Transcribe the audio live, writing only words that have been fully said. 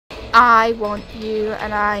I want you,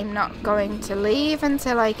 and I'm not going to leave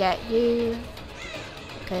until I get you.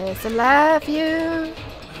 'Cause I love you.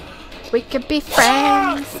 We could be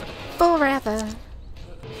friends forever.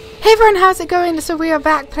 Hey everyone, how's it going? So we are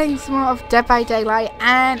back playing some more of Dead by Daylight,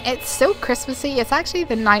 and it's still Christmassy. It's actually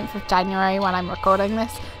the 9th of January when I'm recording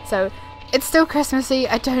this, so it's still Christmassy.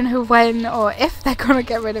 I don't know when or if they're gonna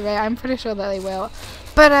get rid of it. I'm pretty sure that they will,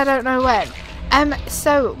 but I don't know when.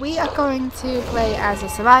 So we are going to play as a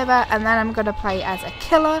survivor, and then I'm gonna play as a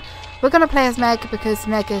killer. We're gonna play as Meg because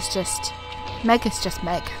Meg is just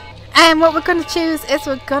Meg. And what we're gonna choose is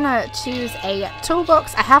we're gonna choose a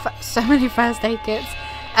toolbox. I have so many first aid kits.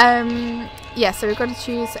 Yeah, so we're going to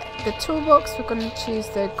choose the toolbox, we're going to choose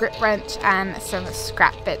the grip wrench and some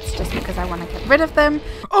scrap bits just because I want to get rid of them.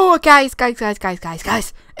 Oh, guys,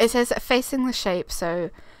 it says facing the shape,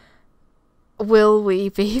 so will we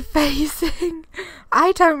be facing?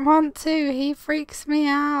 I don't want to, he freaks me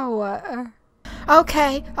out.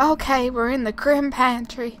 Okay, we're in the grim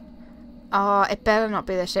pantry. Oh, it better not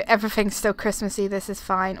be the shape. Everything's still Christmassy, this is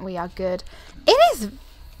fine, we are good. It is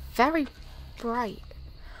very bright.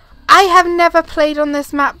 I have never played on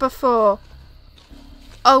this map before.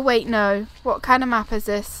 Oh wait, no. What kind of map is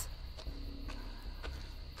this?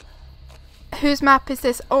 Whose map is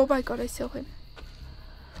this? Oh my god, I saw him.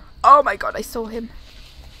 Oh my god, I saw him.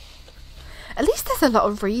 At least there's a lot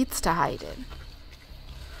of reeds to hide in.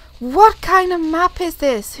 What kind of map is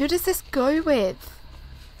this? Who does this go with?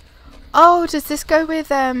 Oh, does this go with,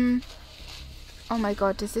 oh my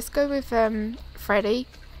god, does this go with, Freddy?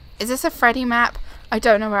 Is this a Freddy map? I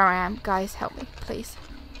don't know where I am. Guys, help me, please.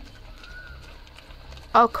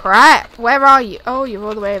 Oh, crap. Where are you? Oh, you're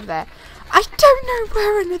all the way over there. I don't know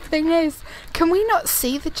where anything is. Can we not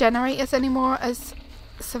see the generators anymore as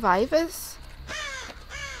survivors?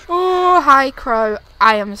 Oh, hi, Crow.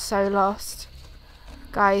 I am so lost.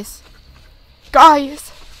 Guys.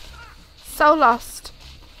 So lost.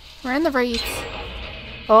 We're in the reeds.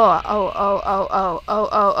 Oh,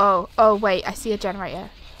 wait. I see a generator.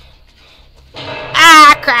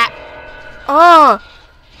 Ah, crap! Oh!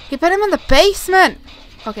 He put him in the basement!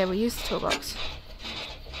 Okay, we'll use the toolbox.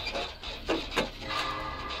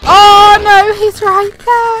 Oh, no! He's right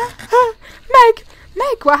there!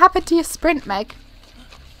 Meg! What happened to your sprint, Meg?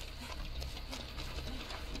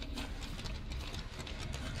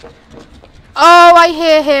 Oh, I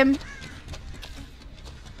hear him!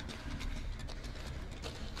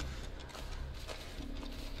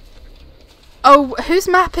 Oh, whose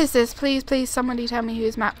map is this? Please, somebody tell me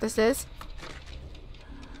whose map this is.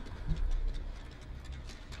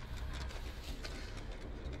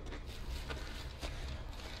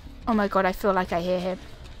 Oh my god, I feel like I hear him.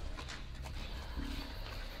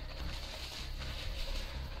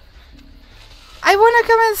 I want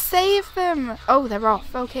to come and save them! Oh, they're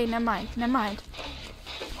off. Okay, never mind.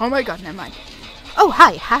 Oh my god, never mind. Oh,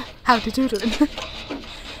 hi. How did you do it?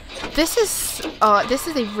 This is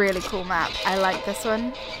a really cool map. I like this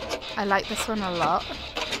one. I like this one a lot.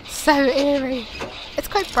 So eerie. It's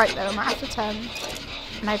quite bright though. I might have to turn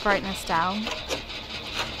my brightness down.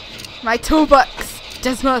 My toolbox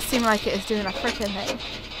does not seem like it is doing a freaking thing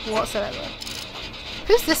whatsoever.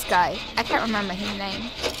 Who's this guy? I can't remember his name.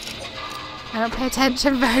 I don't pay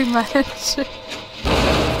attention very much.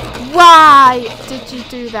 Why did you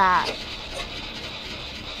do that?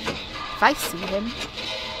 If I see him.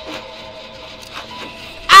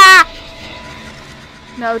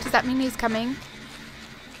 No, does that mean he's coming?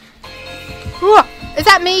 Whoa! Is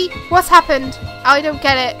that me? What's happened? I don't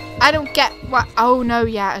get it. I don't get what. Oh no,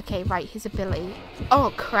 yeah, okay, right, his ability.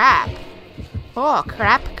 Oh crap. Oh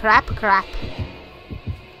crap.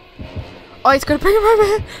 Oh, he's gonna bring him over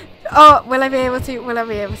here. Oh, will I be able to?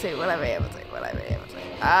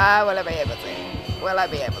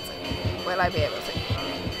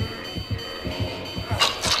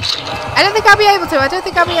 I don't think I'll be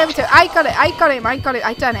able to. I got it. I've done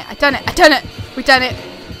it. We done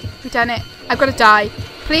it. I've got to die.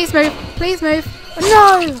 Please move.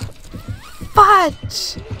 No!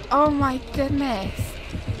 Fudge! Oh my goodness.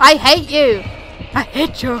 I hate you.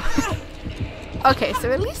 Okay,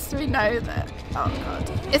 so at least we know that. Oh god.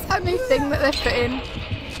 Is that new thing that they've put in?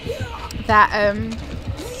 That,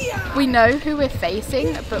 we know who we're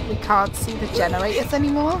facing, but we can't see the generators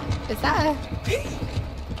anymore? Is that a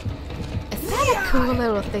cool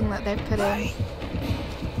little thing that they've put in?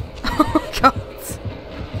 Oh god.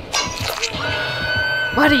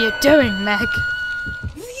 What are you doing, Meg?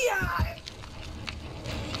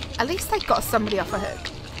 At least I got somebody off a hook.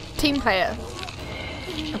 Team player.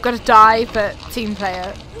 I've got to die, but team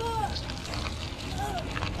player.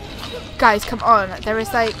 Guys, come on. There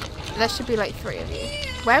should be like 3 of you.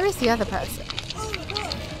 Where is the other person?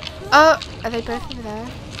 Oh, are they both over there?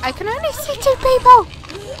 I can only see 2 people!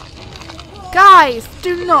 Guys,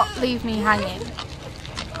 do not leave me hanging.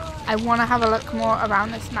 I want to have a look more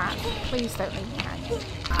around this map. Please don't leave me hanging.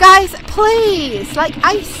 Guys, please! Like,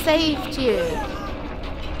 I saved you.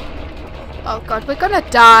 Oh god, we're gonna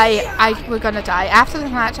die. We're gonna die. After the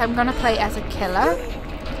match, I'm gonna play as a killer.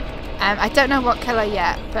 I don't know what killer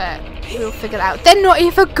yet, but we'll figure it out. They're not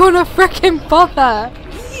even gonna freaking bother.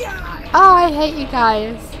 Oh, I hate you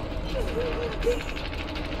guys.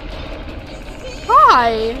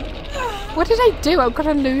 Why? What did I do? I'm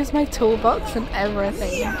gonna lose my toolbox and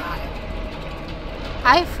everything.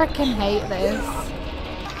 I freaking hate this.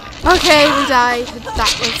 Okay, we died.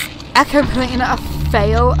 That was a complete and utter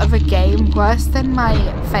fail of a game. Worse than my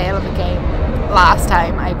fail of a game last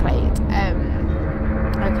time I played.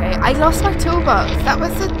 Okay, I lost my toolbox. That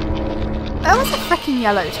was a freaking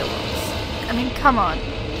yellow toolbox. I mean, come on.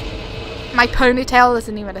 My ponytail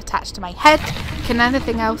isn't even attached to my head. Can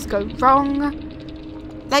anything else go wrong?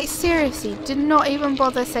 Like, seriously, did not even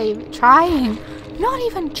bother trying. Not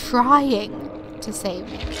even trying to save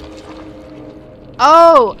me.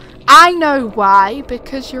 Oh, I know why.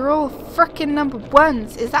 Because you're all freaking number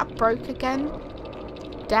 1s. Is that broke again?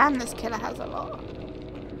 Damn, this killer has a lot.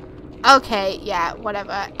 Okay, yeah,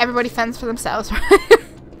 whatever. Everybody fends for themselves, right?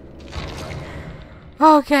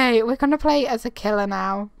 Okay, we're gonna play as a killer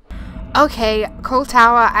now. Okay, Coal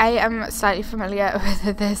Tower. I am slightly familiar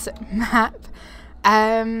with this map.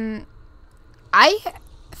 I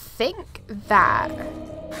think that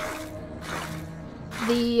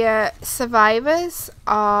the survivors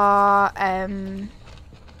are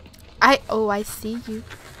I see you.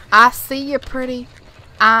 I see you, pretty.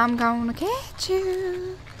 I'm gonna get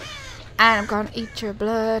you. And I'm gonna eat your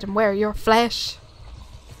blood and wear your flesh.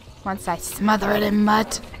 Once I smother it in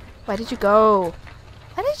mud. Where did you go?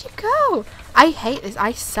 Where did you go? I hate this.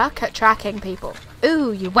 I suck at tracking people.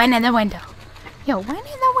 Ooh, you went in the window. You went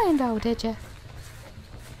in the window, did you?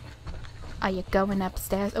 Are you going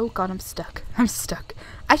upstairs? Oh god, I'm stuck. I'm stuck.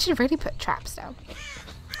 I should really put traps down.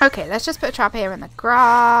 Okay, let's just put a trap here in the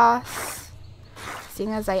grass.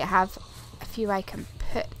 Seeing as I have a few I can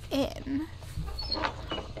put in.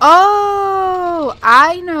 Oh,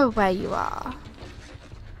 I know where you are.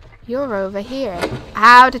 You're over here.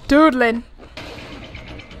 Howdy doodling.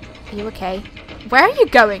 Are you okay? Where are you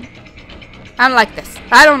going? I don't like this.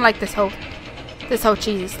 I don't like this whole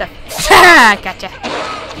cheesy stuff. Gotcha.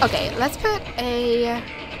 Okay, let's put a...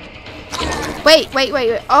 Wait.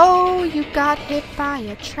 Oh, you got hit by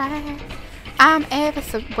a trap. I'm ever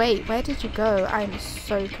so... Wait, where did you go? I'm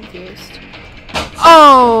so confused.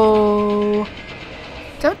 Oh!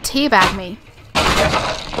 Don't teabag me.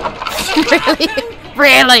 Really?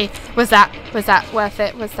 Really? Was that worth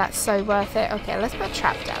it? Was that so worth it? Okay, let's put a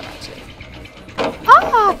trap down, actually.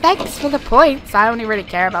 Oh, thanks for the points. I only really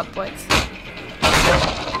care about the points.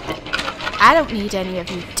 I don't need any of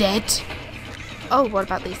you dead. Oh, what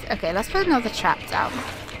about these? Okay, let's put another trap down.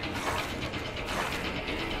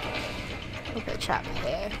 We'll put a trap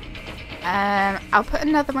here. I'll put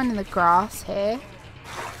another one in the grass here.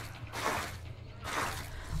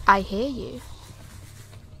 I hear you.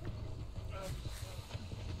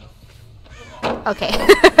 Okay.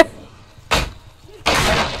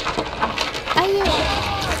 Are you?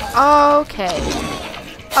 Okay.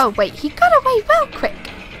 Oh wait, he got away well quick.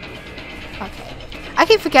 Okay. I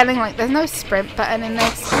keep forgetting, like, there's no sprint button in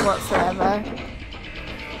this whatsoever.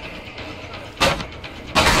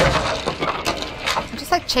 I'm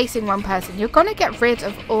just like chasing one person. You're gonna get rid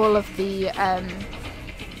of all of the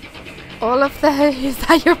is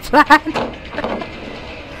that your plan?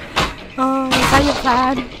 Oh, is that your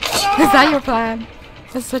plan? Is that your plan?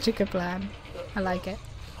 That's such a good plan. I like it.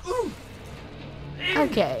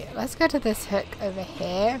 Okay, let's go to this hook over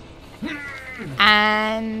here.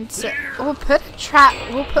 And we'll put a trap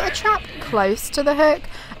close to the hook.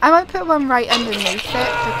 I won't put one right underneath it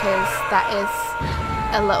because that is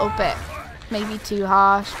a little bit maybe too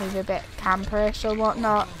harsh, maybe a bit camperish or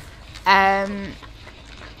whatnot. And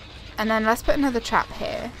then let's put another trap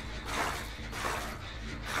here.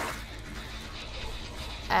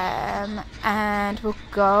 And we'll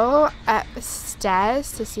go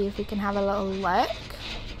upstairs to see if we can have a little look.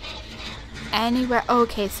 Anywhere.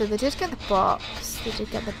 Okay, so they did get the box. They did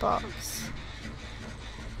get the box.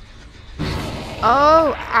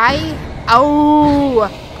 Oh, oh!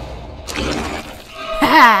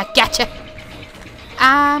 Haha, gotcha!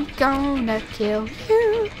 I'm gonna kill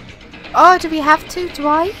you. Oh, do we have to,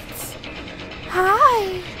 Dwight?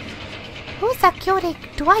 Hi! Who's that cutie?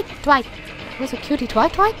 Dwight? Who's a cutie?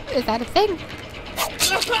 Dwight? Is that a thing?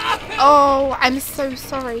 Oh, I'm so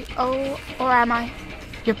sorry. Oh, or am I?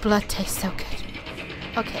 Your blood tastes so good.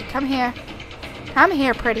 Okay, come here. Come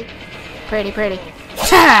here, pretty. Pretty, pretty.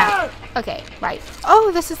 Okay, right.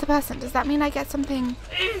 Oh, this is the person. Does that mean I get something?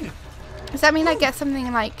 Does that mean I get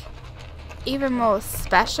something like even more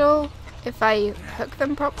special if I hook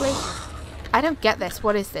them properly? I don't get this.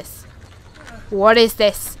 What is this? What is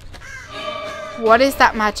this? What is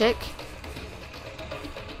that magic?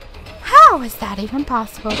 How is that even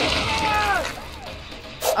possible?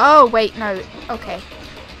 Oh, wait, no. Okay.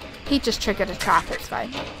 He just triggered a trap. It's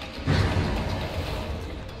fine.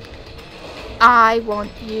 I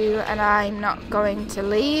want you, and I'm not going to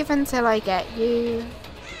leave until I get you.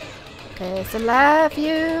 'Cause I love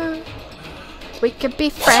you. We could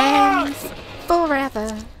be friends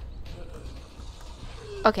forever.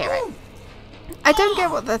 Okay, right. I don't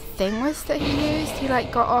get what the thing was that he used. He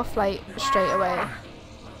like got off like straight away.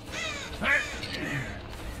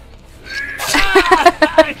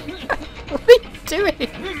 What are you doing?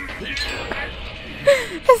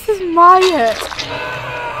 This is my hook.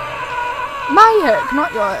 My hook,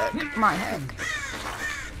 not your hook. My hook.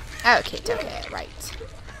 Okay, right.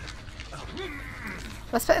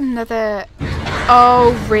 Let's put another...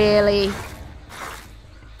 Oh, really?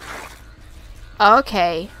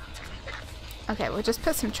 Okay. Okay, we'll just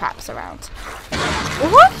put some traps around.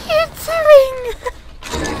 What are you doing?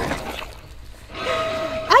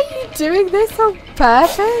 Are you doing this on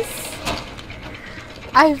purpose?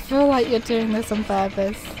 I feel like you're doing this on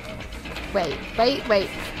purpose. Wait.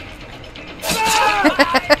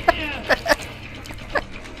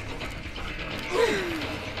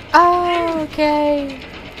 Oh, okay.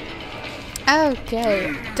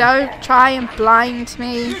 Okay. Don't try and blind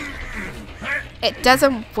me. It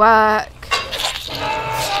doesn't work.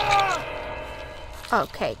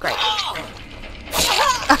 Okay, great.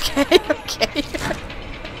 Okay.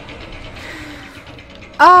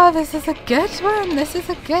 Oh, this is a good one. This is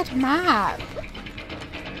a good map.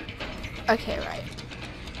 Okay, right.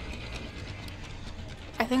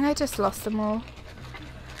 I think I just lost them all.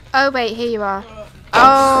 Oh, wait, here you are.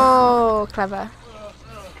 Oh, clever.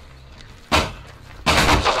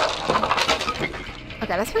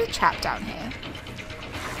 Okay, let's put a trap down here.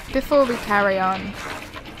 Before we carry on.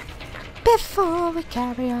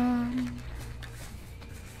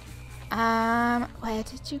 Where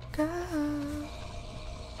did you go?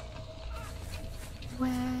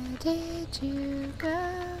 Where did you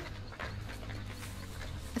go?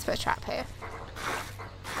 Let's put a trap here.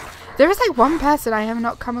 There is like one person I have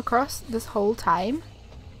not come across this whole time.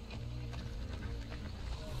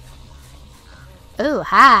 Oh,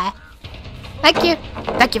 hi. Thank you.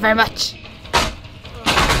 Thank you very much.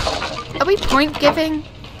 Are we point giving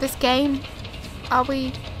this game? Are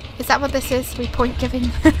we? Is that what this is? We point giving?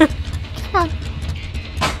 Come on.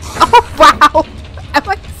 Oh, wow. Am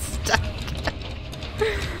I stuck?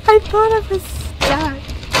 I thought I was stuck.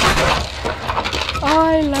 Oh,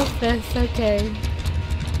 I love this. Okay.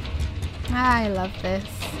 I love this.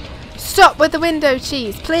 Stop with the window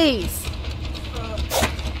cheese, please.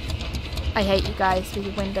 I hate you guys with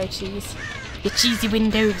your window cheese. Your cheesy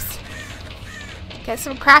windows. Get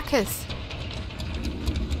some crackers.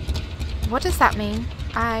 What does that mean?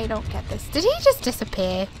 I don't get this. Did he just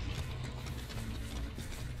disappear?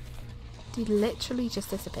 Did he literally just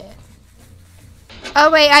disappear? Oh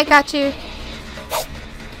wait, I got you.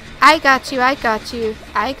 I got you.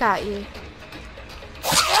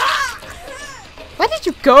 Where did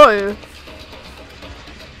you go?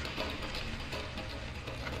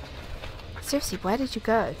 Seriously, where did you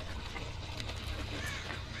go?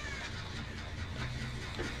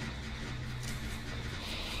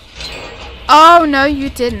 Oh no, you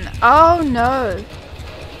didn't. Oh no.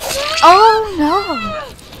 Oh no.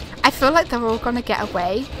 I feel like they're all gonna get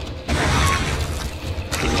away.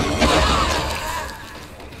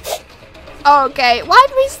 Okay, why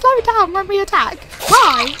do we slow down when we attack?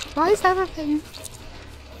 Why? Why is that a thing?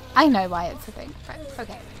 I know why it's a thing. Right,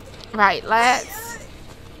 okay. Right, let's...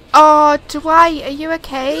 Oh, are you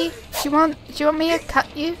okay? Do you want me to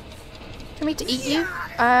cut you? Do you want me to eat you?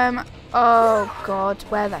 Oh god,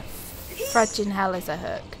 where the fudging hell is a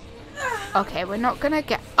hook? Okay, we're not gonna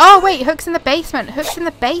get... Oh wait, hook's in the basement. Hook's in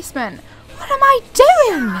the basement. What am I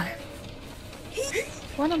doing?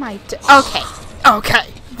 What am I doing? Okay,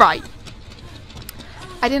 right.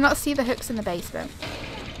 I did not see the hooks in the basement.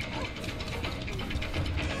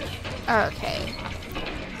 Okay.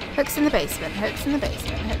 Hooks in the basement, hooks in the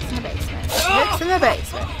basement, hooks in the basement, hooks in the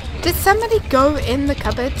basement. Did somebody go in the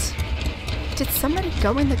cupboard? Did somebody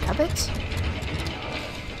go in the cupboard?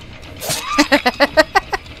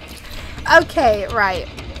 Okay, right.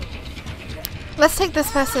 Let's take this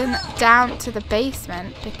person down to the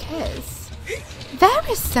basement because there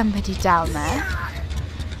is somebody down there.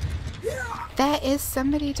 There is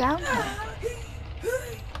somebody down there.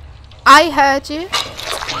 I heard you.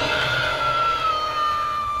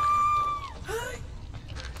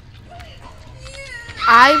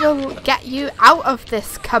 I will get you out of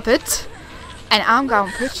this cupboard and I'm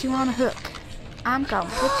going to put you on a hook. I'm going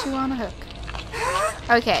to put you on a hook.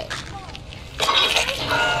 Okay.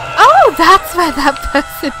 Oh, that's where that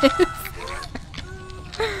person is.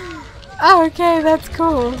 Okay, that's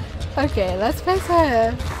cool. Okay, let's place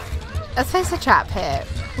a trap here.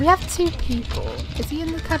 We have 2 people. Is he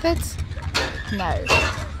in the cupboard? No.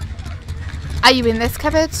 Are you in this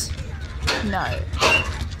cupboard? No.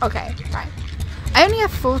 Okay, right. I only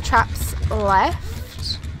have 4 traps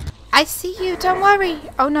left. I see you, don't worry.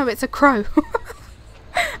 Oh no, it's a crow.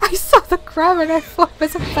 I saw the crow and I thought it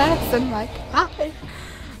was a person. Like, hi.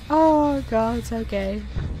 Oh god, okay.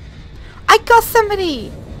 I got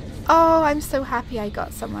somebody! Oh, I'm so happy I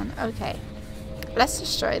got someone. Okay. Let's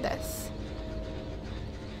destroy this.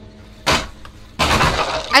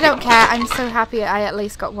 I don't care. I'm so happy I at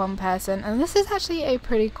least got 1 person. And this is actually a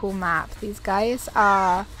pretty cool map. These guys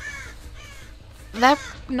are... They're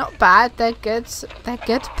not bad. They're good. They're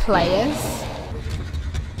good players.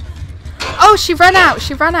 Oh, she ran out.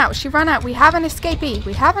 She ran out. She ran out. We have an escapee.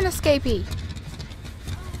 We have an escapee.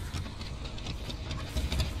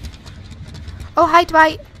 Oh, hi,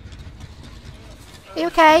 Dwight. Are you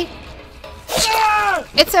okay?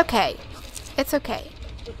 It's okay. It's okay.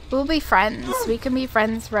 We'll be friends. We can be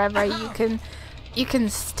friends forever. You can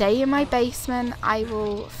stay in my basement. I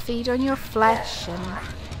will feed on your flesh and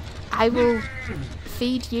I will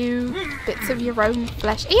feed you bits of your own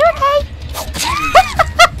flesh. Are you okay?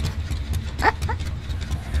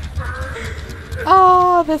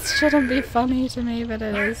 Oh, this shouldn't be funny to me, but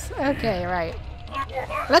it is. Okay, right.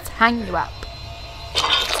 Let's hang you up.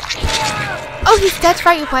 Oh, he's dead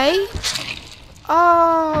right away?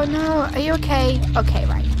 Oh, no. Are you okay? Okay,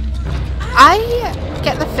 right. I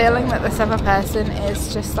get the feeling that this other person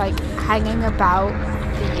is just, like, hanging about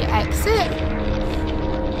the exit.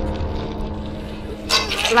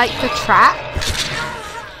 Like the trap.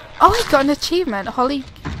 Oh, I got an achievement. Holiday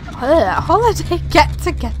get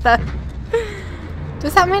together.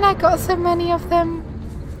 Does that mean I got so many of them?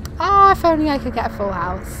 Oh, if only I could get a full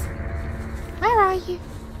house. Where are you?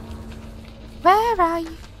 Where are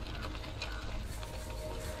you?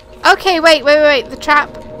 Okay, wait. The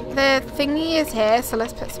trap, the thingy is here, so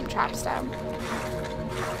let's put some traps down.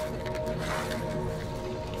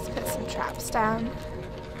 Let's put some traps down.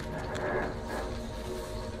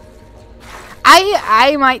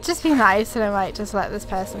 I might just be nice and I might just let this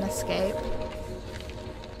person escape.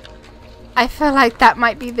 I feel like that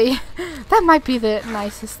might be the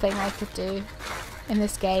nicest thing I could do in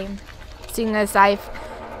this game, seeing as I've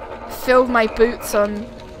filled my boots on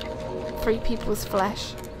 3 people's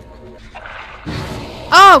flesh.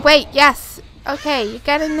 Oh wait, yes. Okay, you're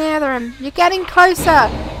getting near them. You're getting closer.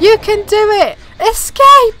 You can do it.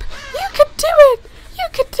 Escape. You can do it. You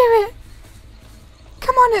can do it.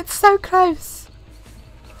 Come on, it's so close.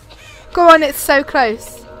 Go on, it's so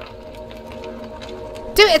close.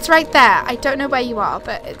 Do it, it's right there. I don't know where you are,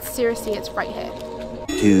 but it's seriously, it's right here.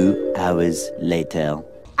 2 hours later.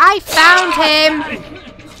 I found him!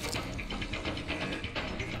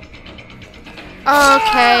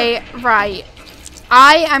 Okay, right.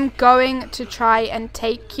 I am going to try and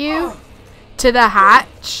take you to the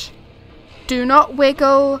hatch. Do not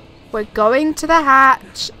wiggle. We're going to the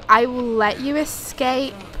hatch. I will let you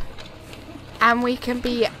escape. And we can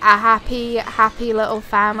be a happy, happy little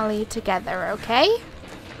family together, okay?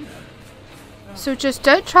 So just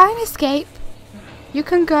don't try and escape. You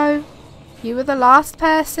can go. You were the last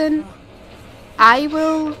person. I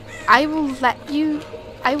will let you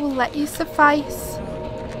suffice.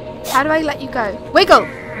 How do I let you go? Wiggle!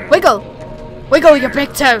 Wiggle! Wiggle your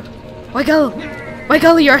big toe! Wiggle!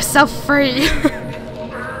 Wiggle yourself free!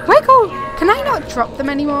 Wiggle! Can I not drop them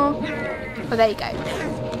anymore? Oh, there you go.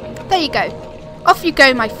 There you go. Off you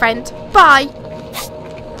go, my friend. Bye!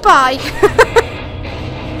 Bye!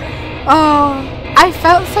 Oh, I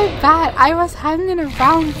felt so bad. I was hanging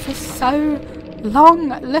around for so long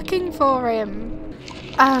looking for him.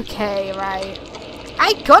 Okay, right.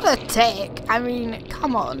 I got a tick. I mean,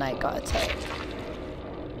 come on, I got a tick.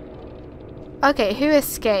 Okay, who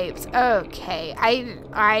escaped? Okay,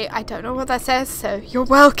 I don't know what that says, so you're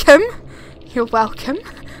welcome. You're welcome.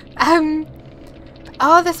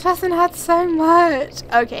 Oh, this person had so much.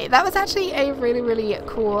 Okay, that was actually a really, really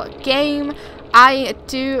cool game. I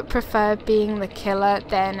do prefer being the killer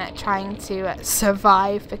than trying to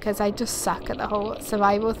survive, because I just suck at the whole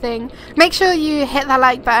survival thing. Make sure you hit that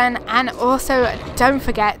like button, and also don't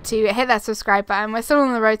forget to hit that subscribe button. We're still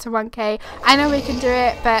on the road to 1K. I know we can do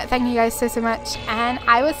it, but thank you guys so much, and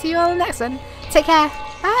I will see you all in the next one. Take care.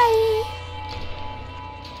 Bye.